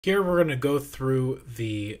Here we're going to go through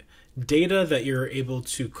the data that you're able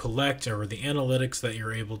to collect, or the analytics that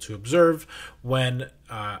you're able to observe when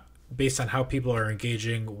based on how people are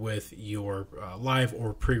engaging with your live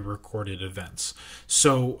or pre-recorded events.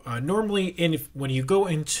 So normally when you go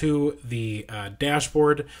into the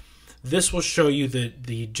dashboard, this will show you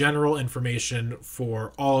the general information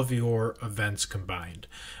for all of your events combined.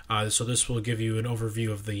 So this will give you an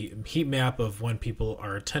overview of the heat map of when people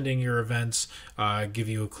are attending your events, give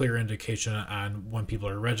you a clear indication on when people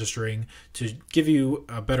are registering, to give you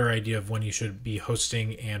a better idea of when you should be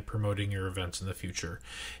hosting and promoting your events in the future.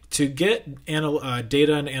 To get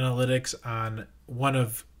data and analytics on one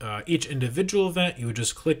of each individual event, you would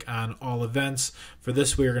just click on all events. For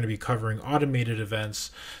this, we are going to be covering automated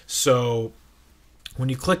events. So when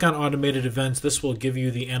you click on automated events, this will give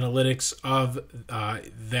you the analytics of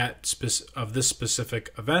this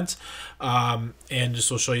specific event, and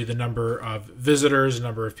this will show you the number of visitors,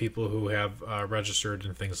 number of people who have registered,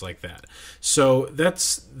 and things like that. So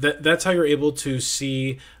that's how you're able to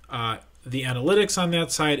see the analytics on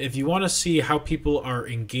that side. If you want to see how people are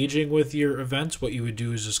engaging with your events, what you would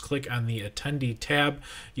do is just click on the attendee tab.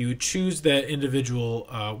 You would choose that individual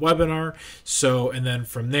webinar. So, and then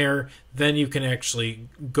from there, then you can actually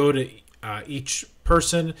go to each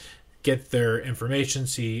person, get their information,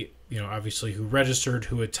 see, obviously who registered,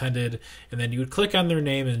 who attended, and then you would click on their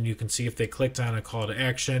name and you can see if they clicked on a call to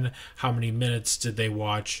action, how many minutes did they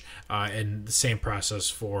watch, and the same process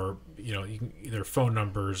for, their phone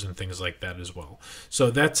numbers and things like that as well. So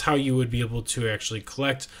that's how you would be able to actually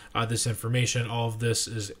collect this information. All of this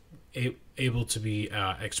is able to be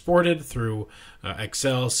exported through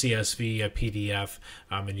Excel, CSV, a PDF,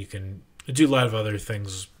 and you can do a lot of other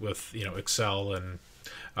things with, Excel and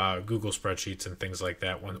Google spreadsheets and things like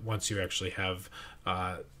that once you actually have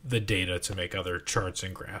the data to make other charts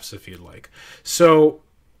and graphs if you'd like. So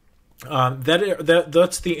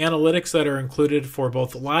that's the analytics that are included for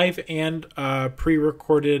both live and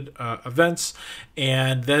pre-recorded events,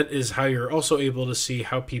 and that is how you're also able to see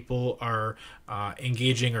how people are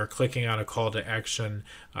engaging or clicking on a call to action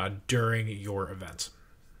during your event.